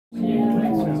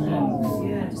You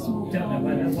don't know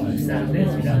what the sound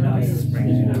is, you don't know it's the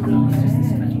springs, you don't know it's just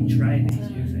this metal tray that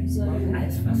he's using. And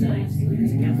it's fascinating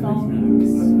because again, it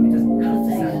doesn't have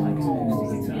to sound like an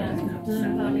acoustic guitar, it doesn't have to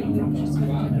sound like a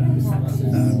proper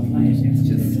saxophone. It's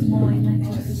just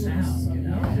sound, you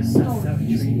know, it's just so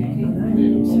intriguing.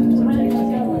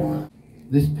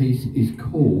 This piece is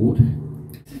called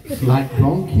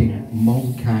Slagronking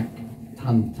Monkak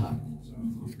Tanta.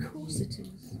 Of course it is.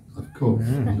 Of course.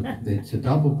 It's a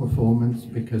double performance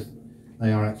because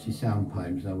they are actually sound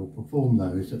poems. I will perform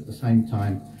those at the same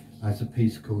time as a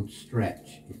piece called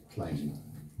Stretch is playing.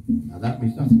 Now that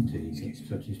means nothing to you, it's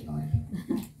such is life.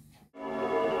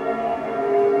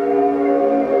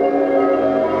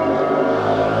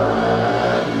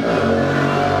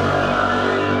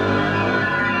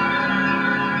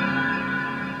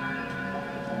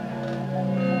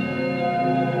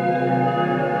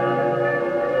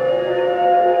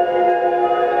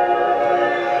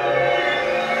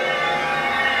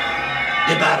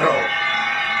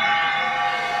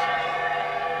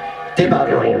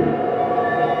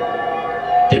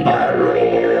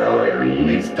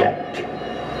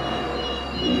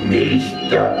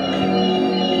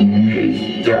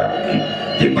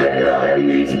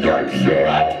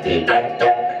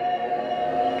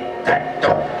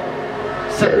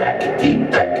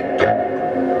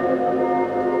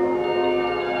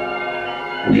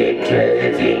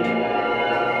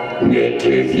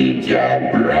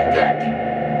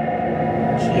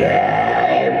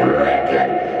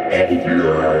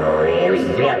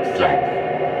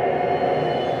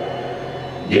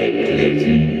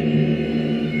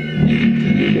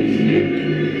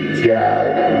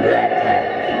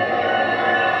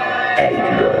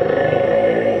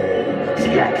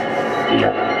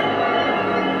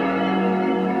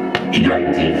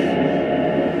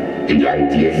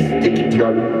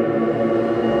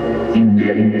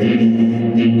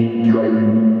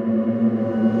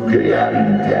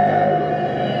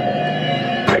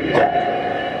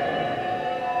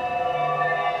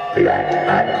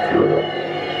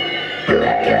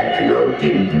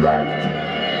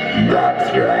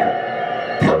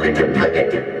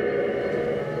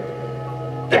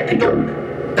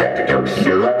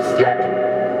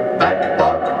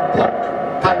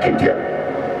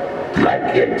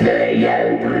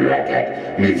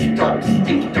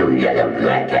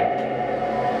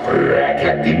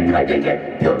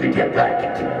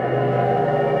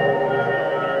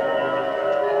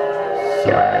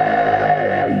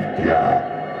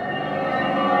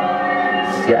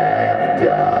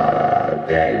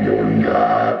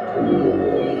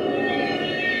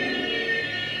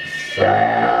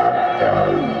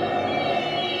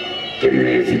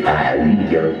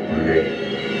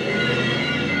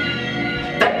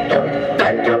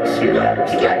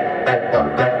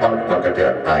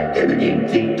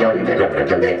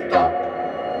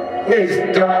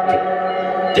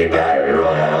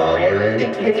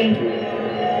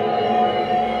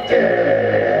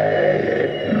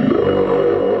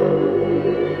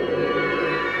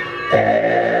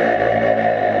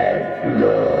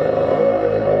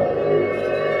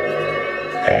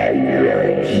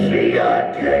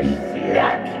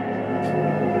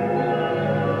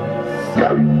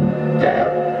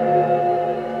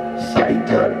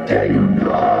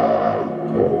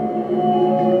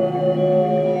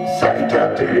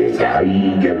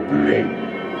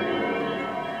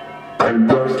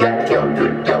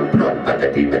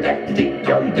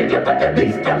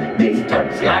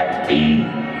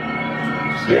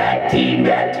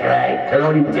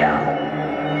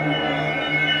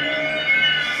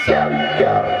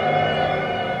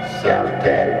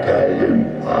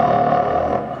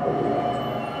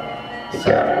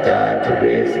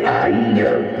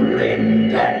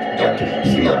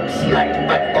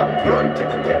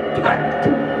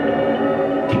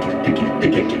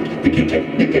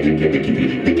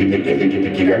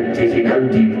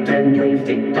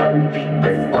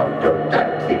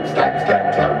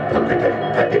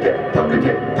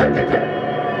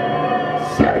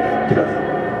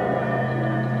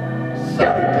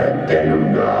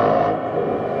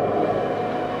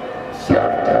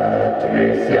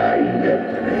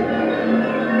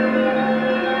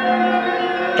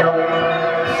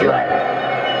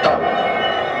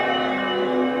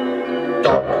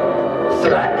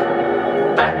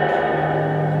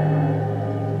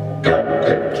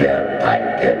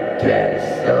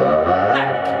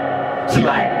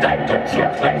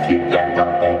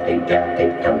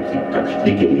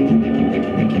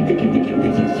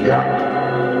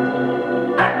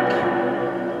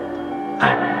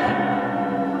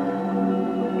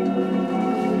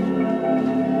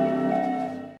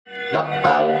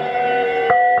 Lokpal,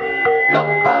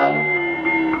 lokpal,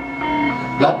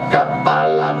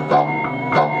 lokkapalan kok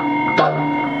kok kok,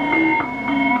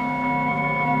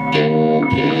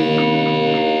 timbal,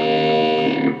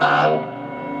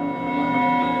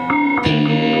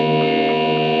 timbal,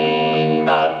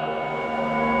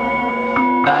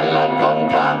 balan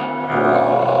kontak,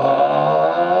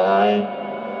 roy,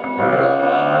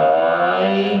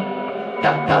 roy,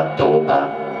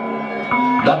 kakatuba.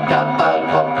 Lokapal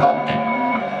kok kok,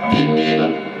 tinil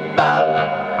bal,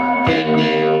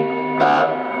 tinil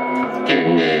bal,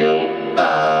 tinil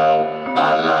bal,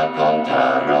 bala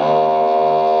kontaroy.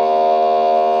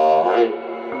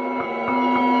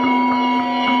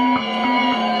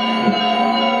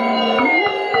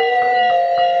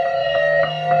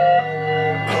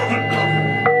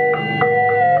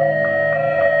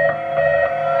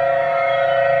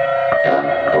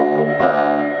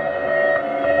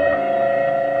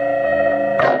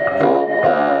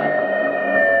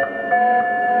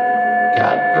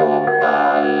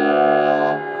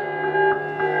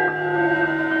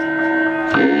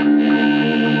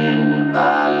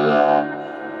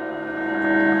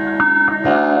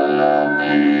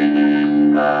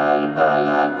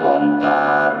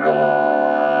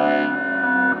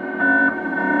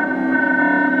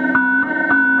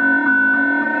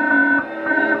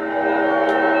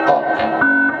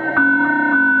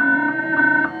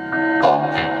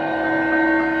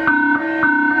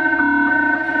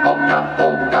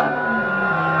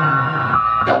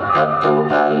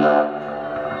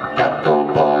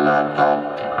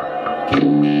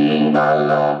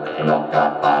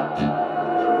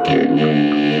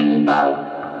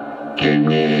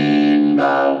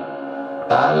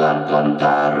 Balan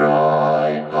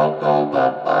kontaroy koko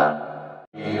bapa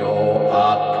Agrio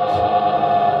act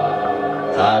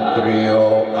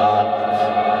Agrio act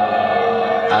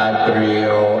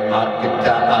Agrio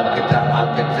acta acta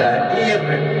acta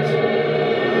irit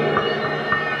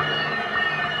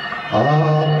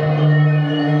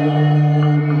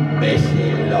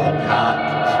Mesilog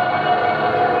act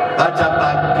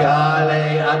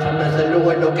Atapagale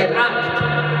atamasaluan loket act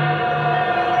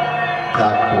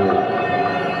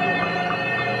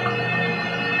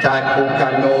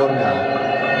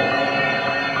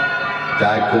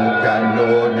Taku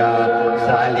kanona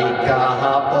salika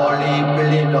hapoli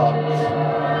blinot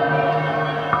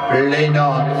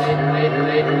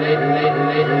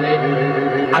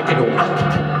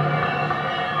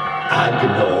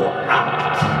agno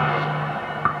act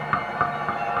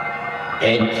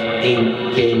and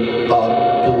inkin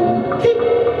botun tik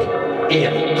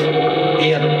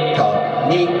irto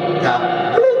nika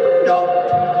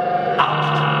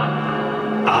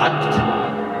act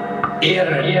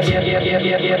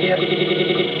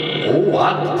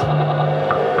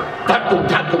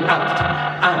takum act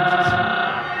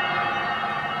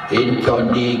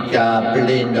intonika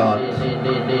blinot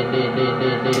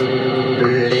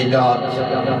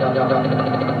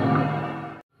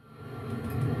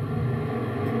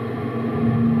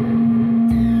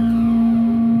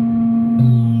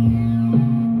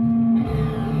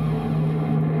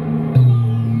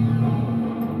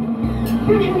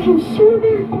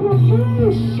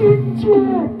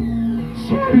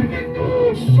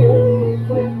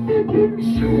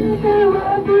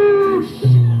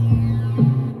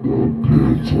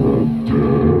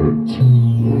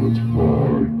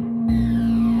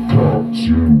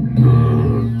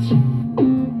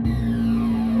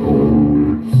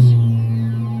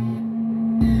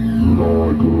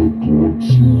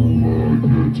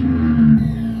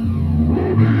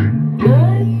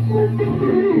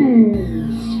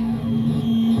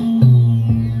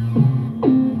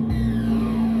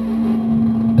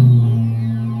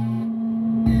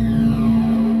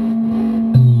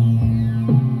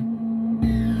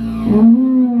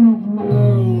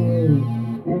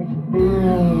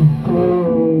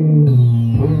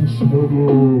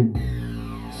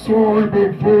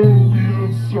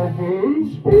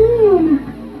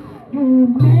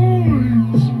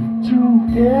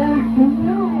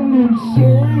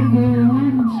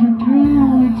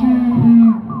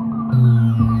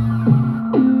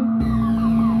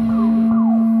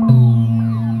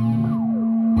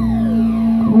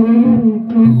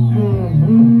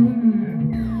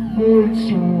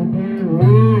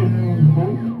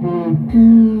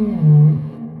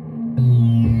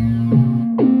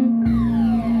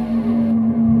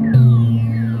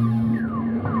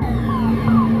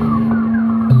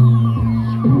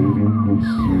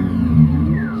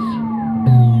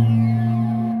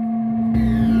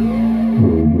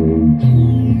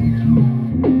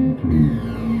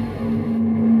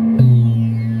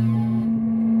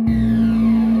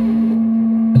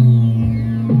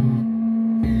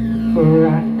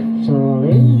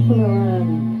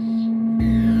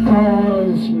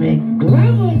cosmic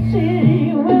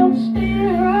gravity will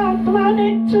steer our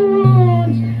planet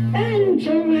towards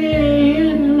entropy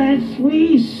unless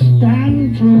we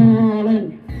stand tall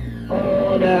and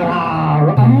order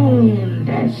our own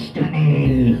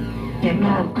destiny.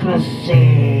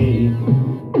 Democracy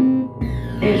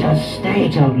is a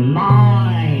state of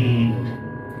mind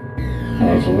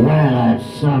as well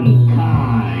as some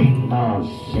kind of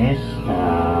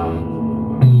system.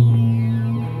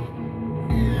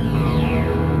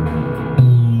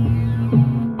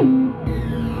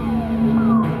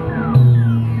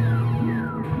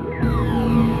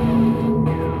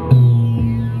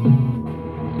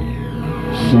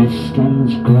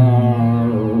 Systems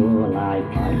grow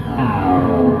like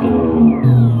algae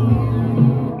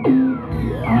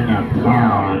on a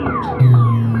pond.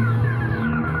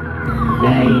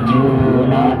 They do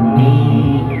not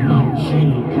need much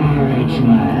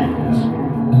encouragement.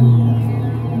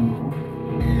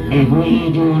 If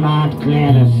we do not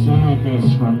clear the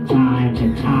surface from time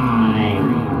to time,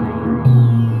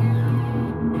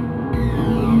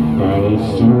 they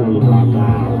soon block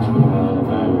out all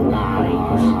the light.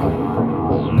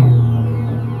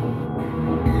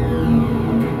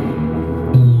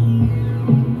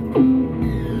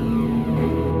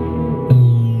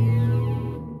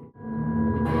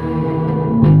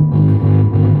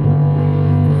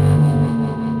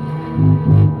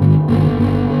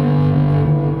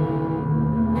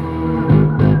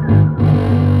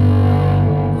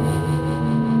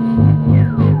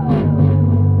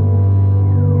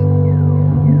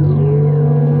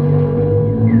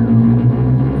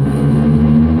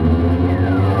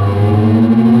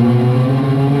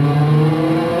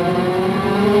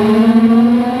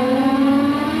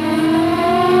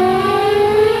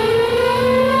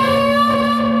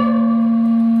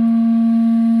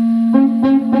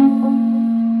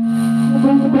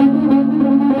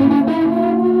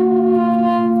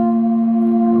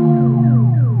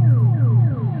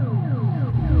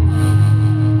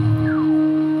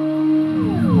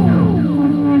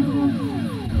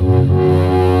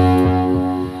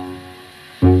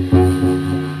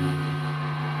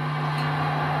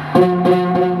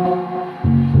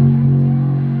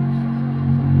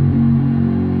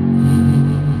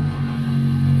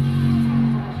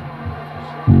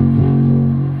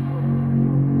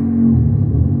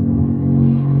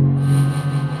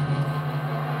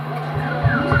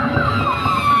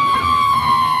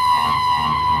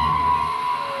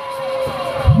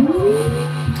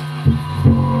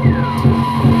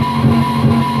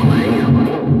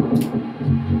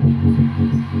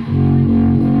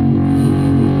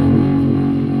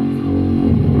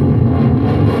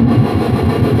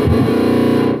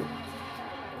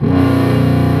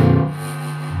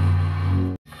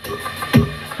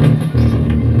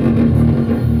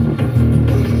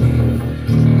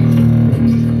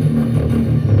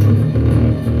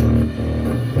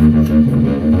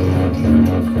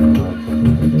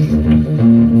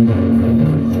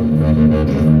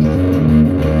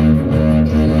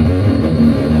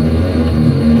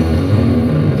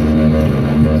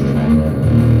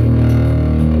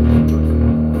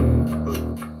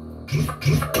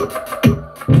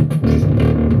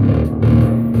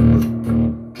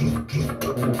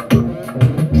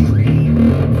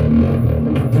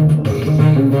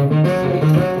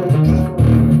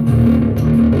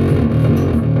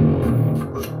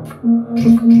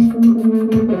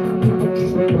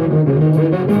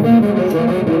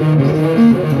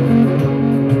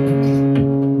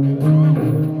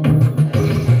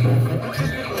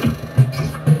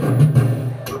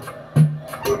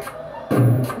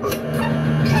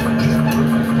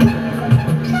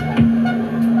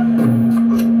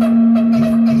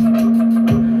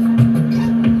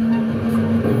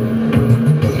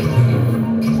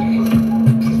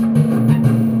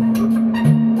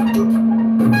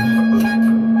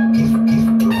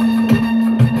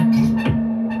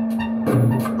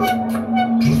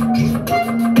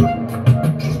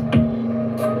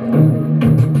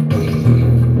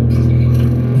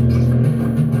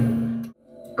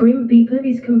 Beeper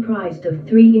is comprised of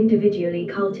 3 individually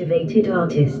cultivated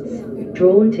artists,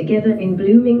 drawn together in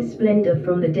blooming splendor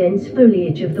from the dense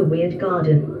foliage of the weird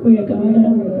garden.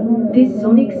 This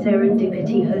sonic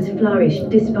serendipity has flourished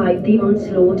despite the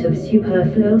onslaught of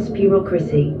superfluous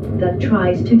bureaucracy that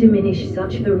tries to diminish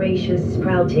such voracious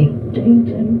sprouting.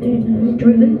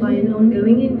 Driven by an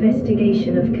ongoing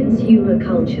investigation of consumer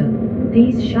culture,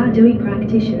 these shadowy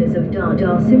practitioners of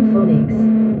Dada symphonics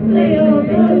blend with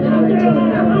bend the palette of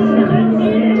found sounds,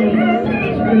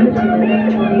 tapes, primitive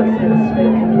electronics and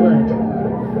spoken word.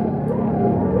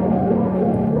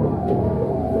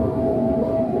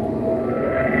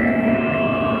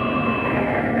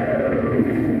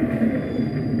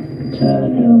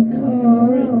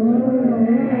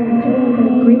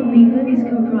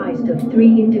 comprised of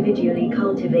 3 individually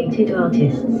cultivated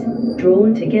artists,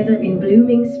 drawn together in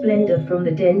blooming splendor from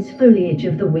the dense foliage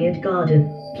of the weird garden.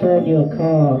 Turn your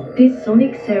car. This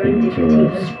sonic serendipity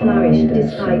has flourished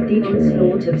despite the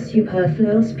onslaught of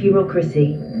superfluous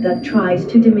bureaucracy that tries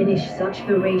to diminish such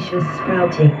voracious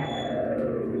sprouting.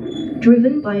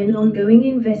 Driven by an ongoing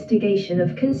investigation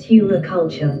of consumer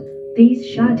culture, these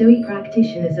shadowy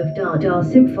practitioners of Dada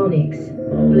symphonics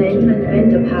blend and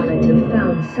bend a palette of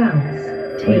found sounds,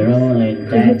 tapes,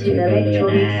 primitive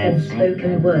electronics and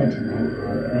spoken word.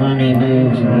 Money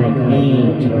moves like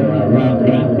heat to a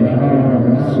rubbing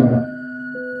cause.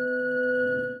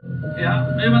 Yeah,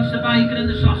 who wants the bacon and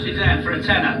the sausage there for a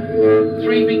tenner?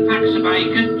 3 big packs of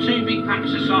bacon, 2 big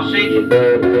packs of sausage. Who's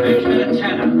got a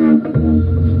tenner?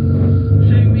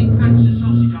 2 big packs of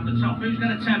sausage on the top. Who's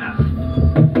got a tenner?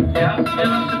 Yeah, who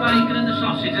wants the bacon and the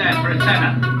sausage there for a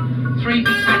tenner? 3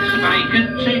 big packs of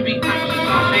bacon, 2 big packs of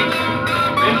sausage.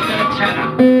 Who's got a tenner?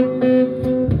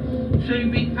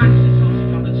 2 big packs of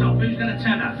sausage on the top. Who's got a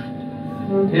tenner?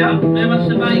 Yeah, who wants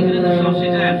the bacon and the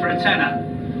sausage there for a tenner?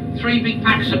 3 big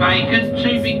packs of bacon,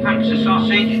 2 big packs of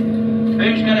sausage.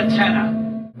 Who's got a tenner?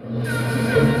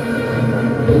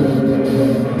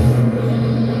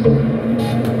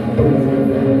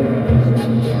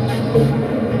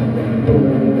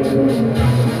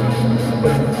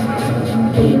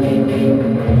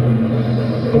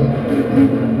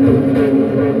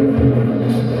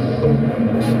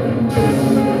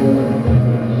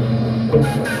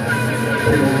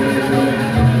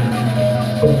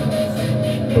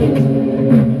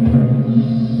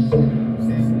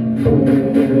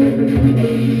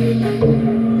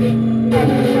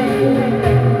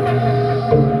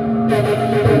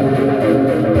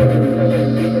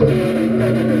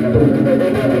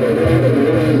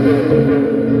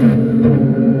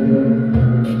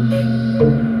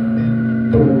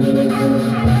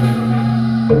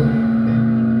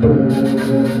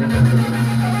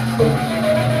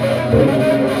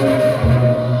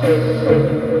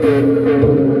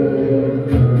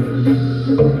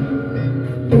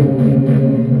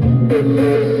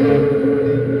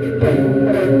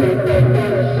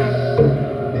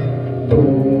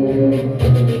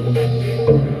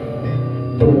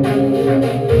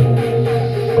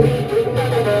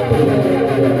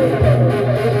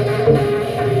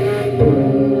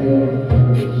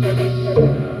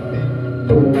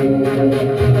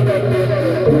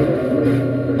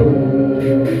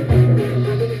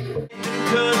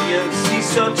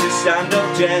 Such a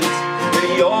stand-up gent, and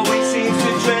he always seems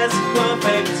to dress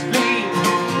perfectly.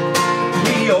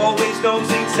 He always knows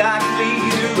exactly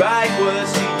the right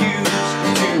words to use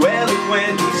to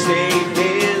eloquently state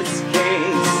his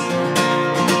case.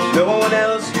 No one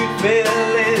else could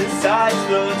fill his size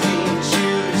 13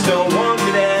 shoes. No one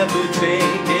could ever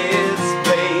take his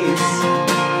place.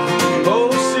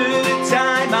 Most of the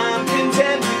time I'm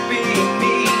content with being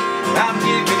me. I'm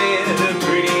giving it a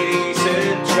pretty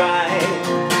decent try.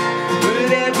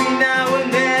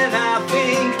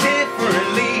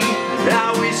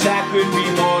 Could be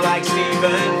more like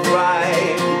Stephen Fry.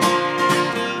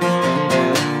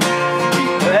 He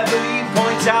cleverly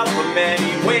points out the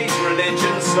many ways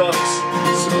religion sucks,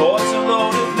 supports a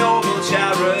load of noble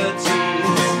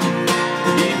charities.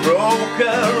 He broke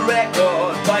a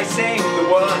record by saying the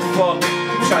word fuck,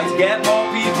 trying to get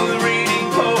more people reading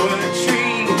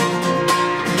poetry.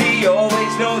 He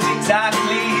always knows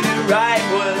exactly the right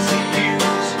words to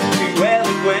use to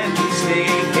eloquently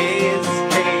state his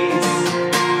case.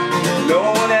 No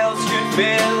one else could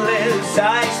fill his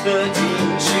size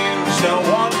 13 shoes. No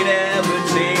one could ever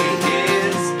take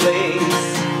his place.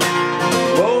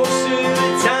 Most of the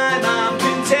time I'm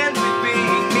content with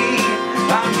being me.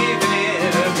 I'm giving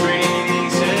it a pretty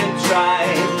decent try.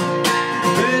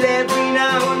 But every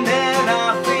now and then I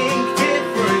think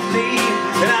differently,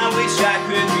 and I wish I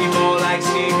could be more like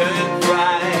Stephen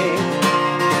Fry.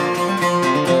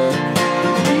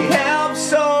 He helps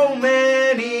so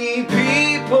many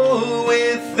people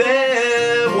with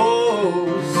their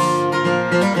woes.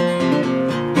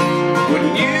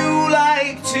 Wouldn't you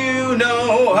like to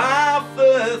know half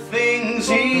the things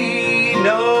he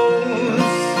knows?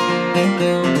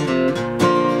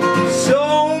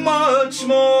 So much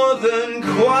more than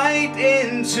quite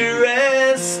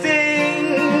interesting.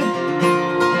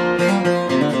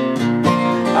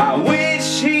 I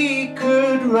wish he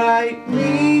could write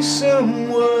me some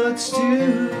words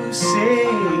to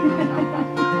sing.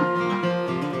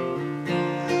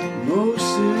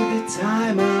 Most of the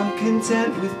time I'm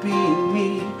content with being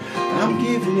me. I'm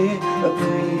giving it a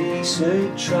pretty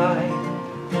decent try.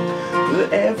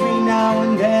 But every now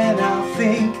and then I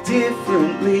think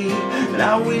differently, and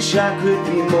I wish I could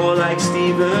be more like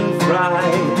Stephen Fry.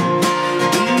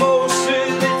 Most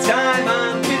of the time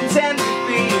I'm content with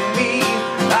being me.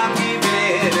 I'm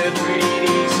giving it a pretty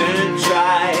decent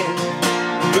try,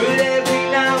 but every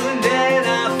now and then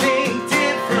I think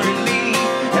differently,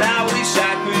 and I wish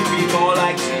I could be more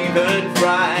like Stephen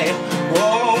Fry.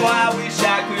 Oh, I wish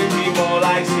I could be more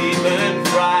like Stephen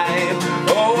Fry.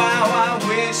 Oh, how I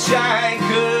wish I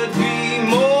could be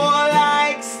more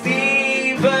like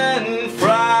Stephen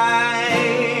Fry.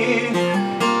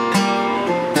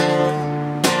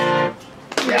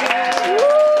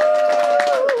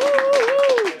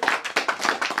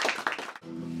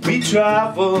 We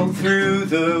travel through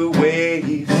the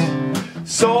waves,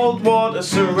 salt water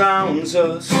surrounds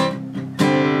us.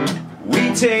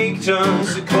 We take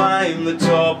turns to climb the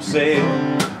topsail,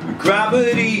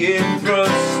 gravity it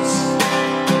thrusts,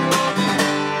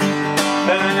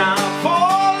 and I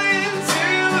fall into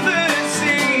the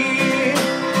sea.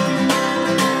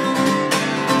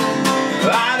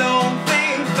 I don't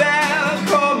think they're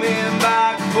coming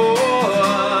back for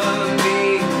me,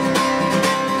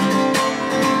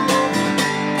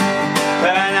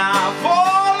 and I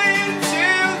fall into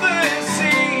the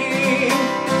sea.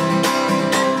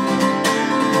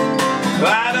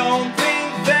 I don't think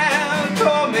they're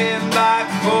coming back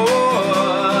for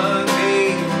me.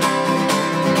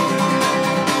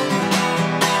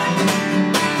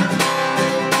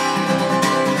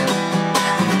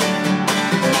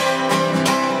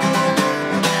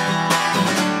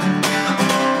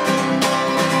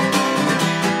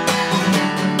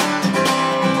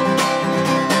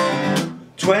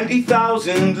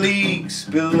 20,000 leagues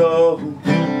below,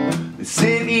 the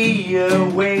city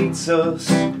awaits us.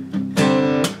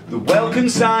 The welcome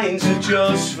signs are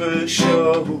just for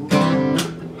show,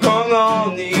 hung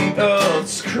on the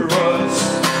earth's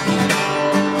crust,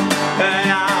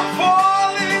 and I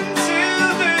fall into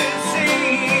the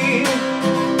sea.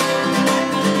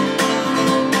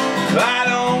 I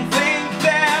don't think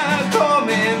they're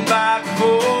coming back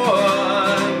for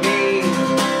me,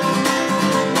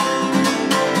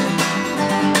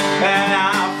 and I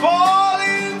fall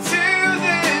into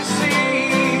the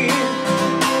sea.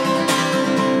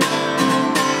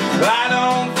 I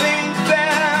don't think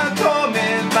they're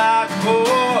coming back for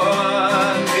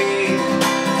me.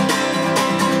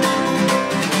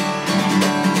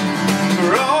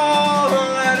 For all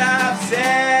that I've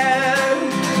said,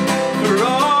 for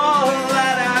all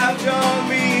that I've done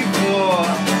before,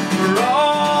 for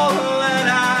all that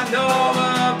I know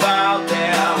about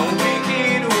their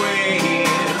wicked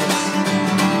ways,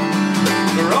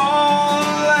 for all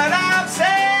that I've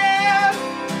said,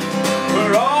 for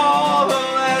all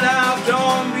that I've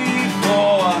done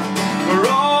before, for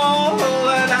all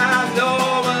that I know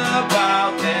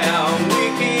about their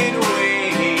wicked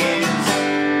ways,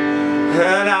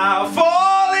 and I'll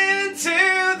fall into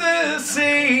the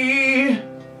sea.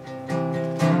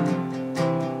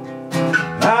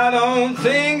 I don't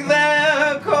think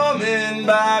they're coming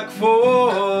back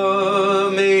for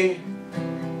me,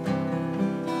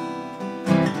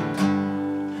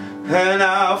 and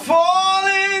I'll fall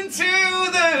into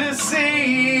the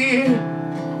sea.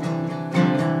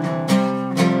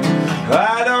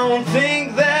 I don't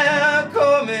think they're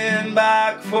coming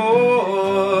back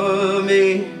for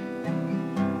me.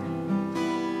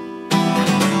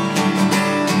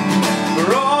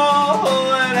 For all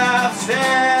that I've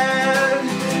said,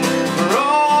 for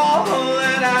all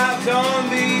that I've done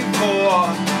before,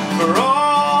 for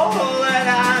all that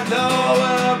I know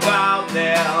about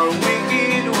their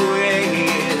wicked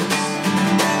ways,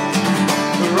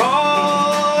 for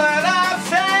all that I've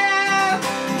said,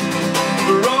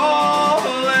 for all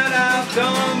that I've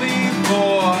done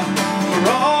before, for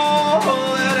all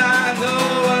that I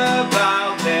know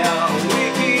about their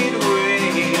wicked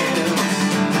ways,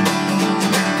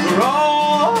 for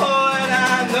all that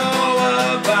I know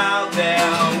about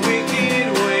their wicked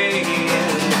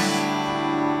ways,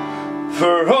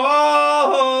 for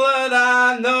all that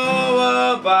I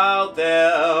know about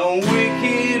their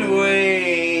wicked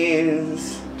ways.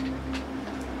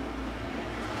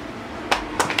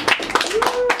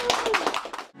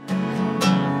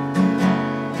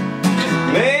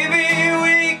 Maybe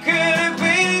we could have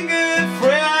been good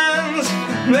friends.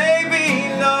 Maybe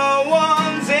no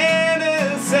one's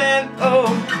innocent.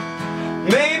 Oh,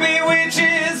 maybe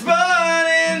witches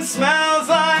burning smells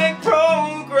like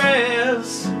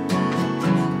progress.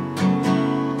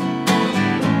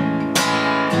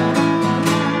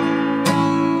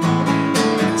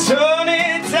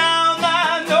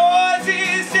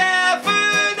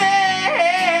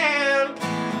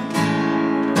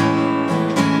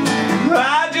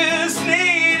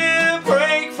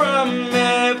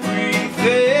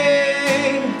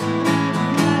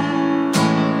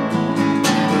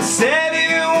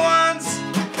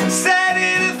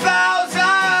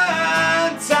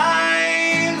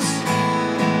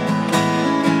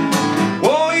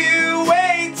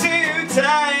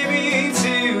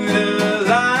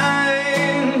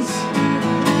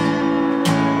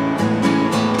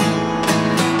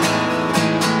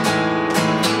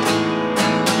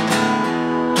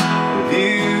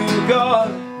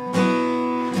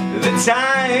 the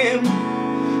time,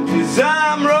 'cause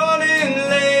I'm running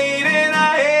late and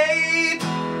I hate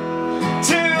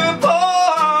to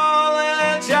apologize.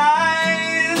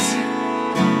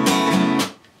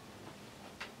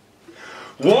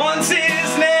 Once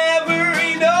is never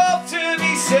enough to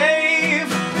be safe,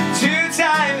 2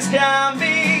 times can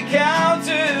be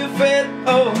counterfeit.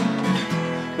 Oh,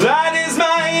 that is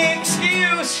my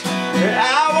excuse,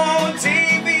 I won't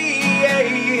deviate.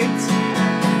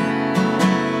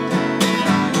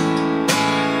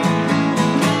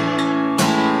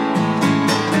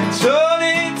 Turn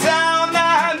it down,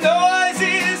 that noise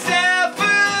is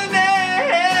deafening.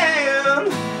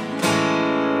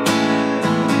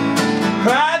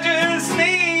 I just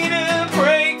need a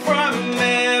break from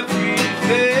everything.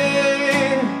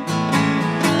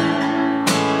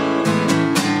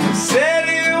 I've said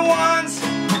it once,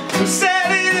 I've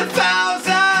said it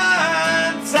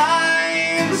 1,000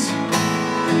 times.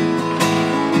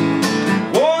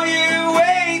 Won't you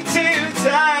wait to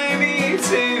tie me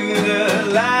to the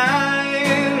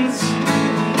lines?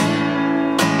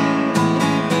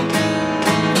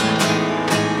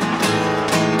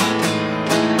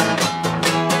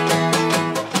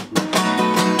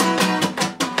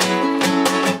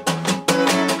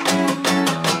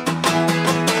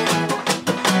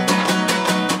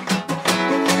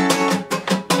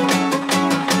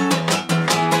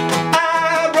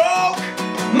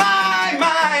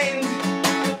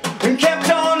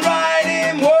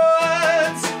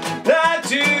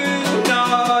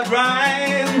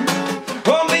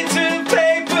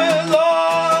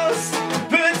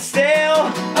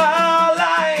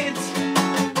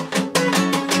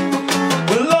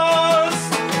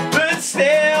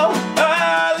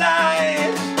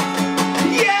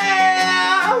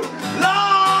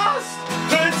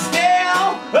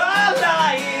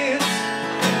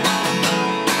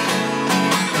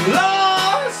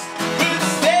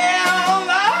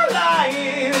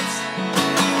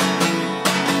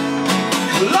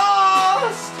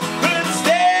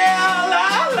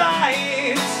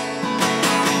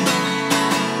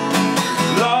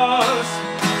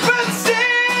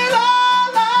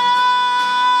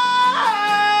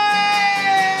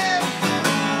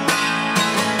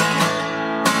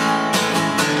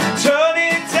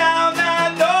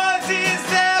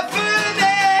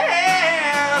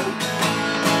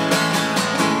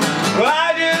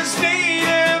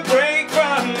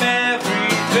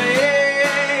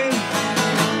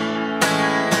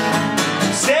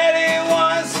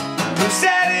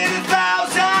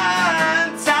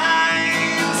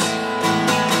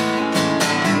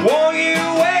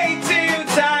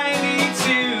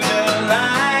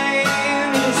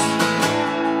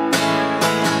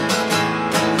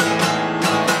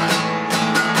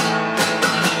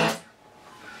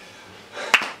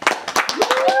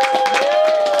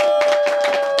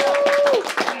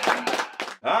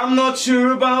 I'm not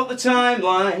sure about the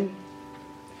timeline.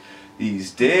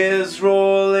 These days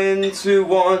roll into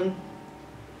one.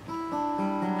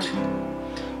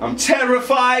 I'm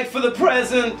terrified for the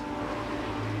present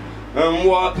and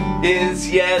what is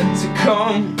yet to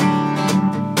come.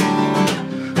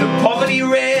 The poverty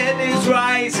rate is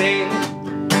rising.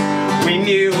 We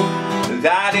knew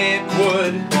that it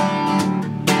would.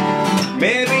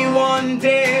 Maybe one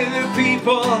day the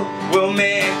people will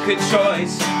make a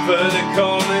choice for the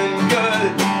common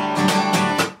good.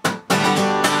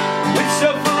 We're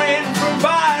suffering from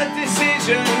bad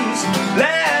decisions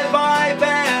led by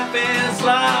bare-faced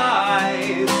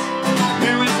lies.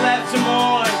 Who is left to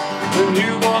mourn and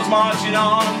who goes marching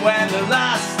on when the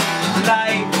last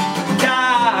light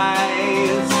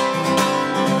dies?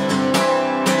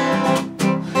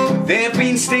 They've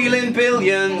been stealing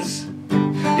billions.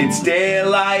 It's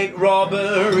daylight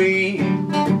robbery,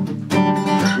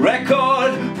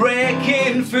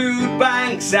 record-breaking food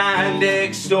banks and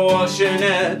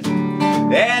extortionate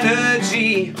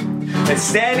energy, a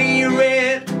steady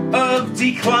rate of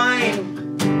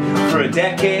decline for a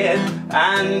decade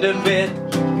and a bit.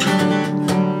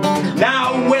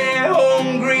 Now we're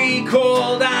hungry,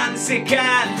 cold and sick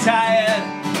and tired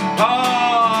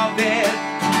of it.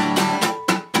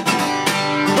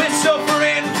 We're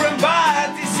suffering from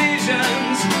bad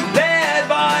decisions led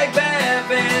by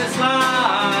bare-faced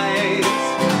lies.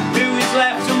 Who is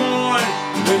left to mourn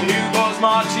and who goes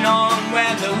marching on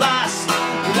when the last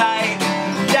light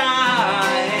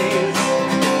dies?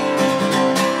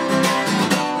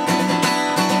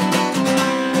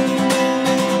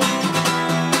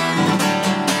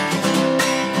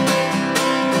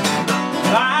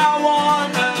 I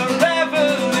want a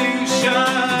revolution.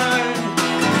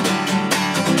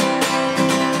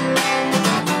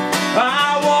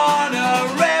 I want a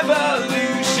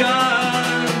revolution.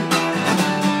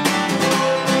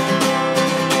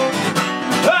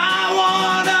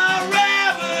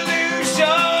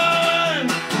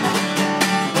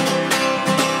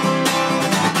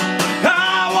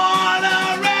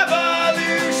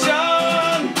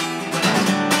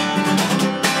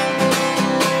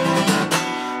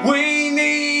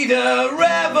 a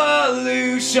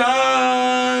revolution.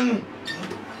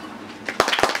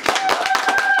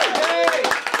 Yay.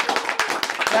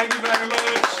 Thank you very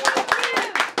much.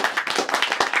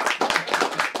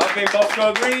 I've been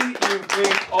Bosko Green. You've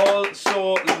been all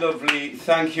so lovely.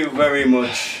 Thank you very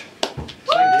much.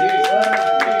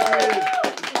 Thank you.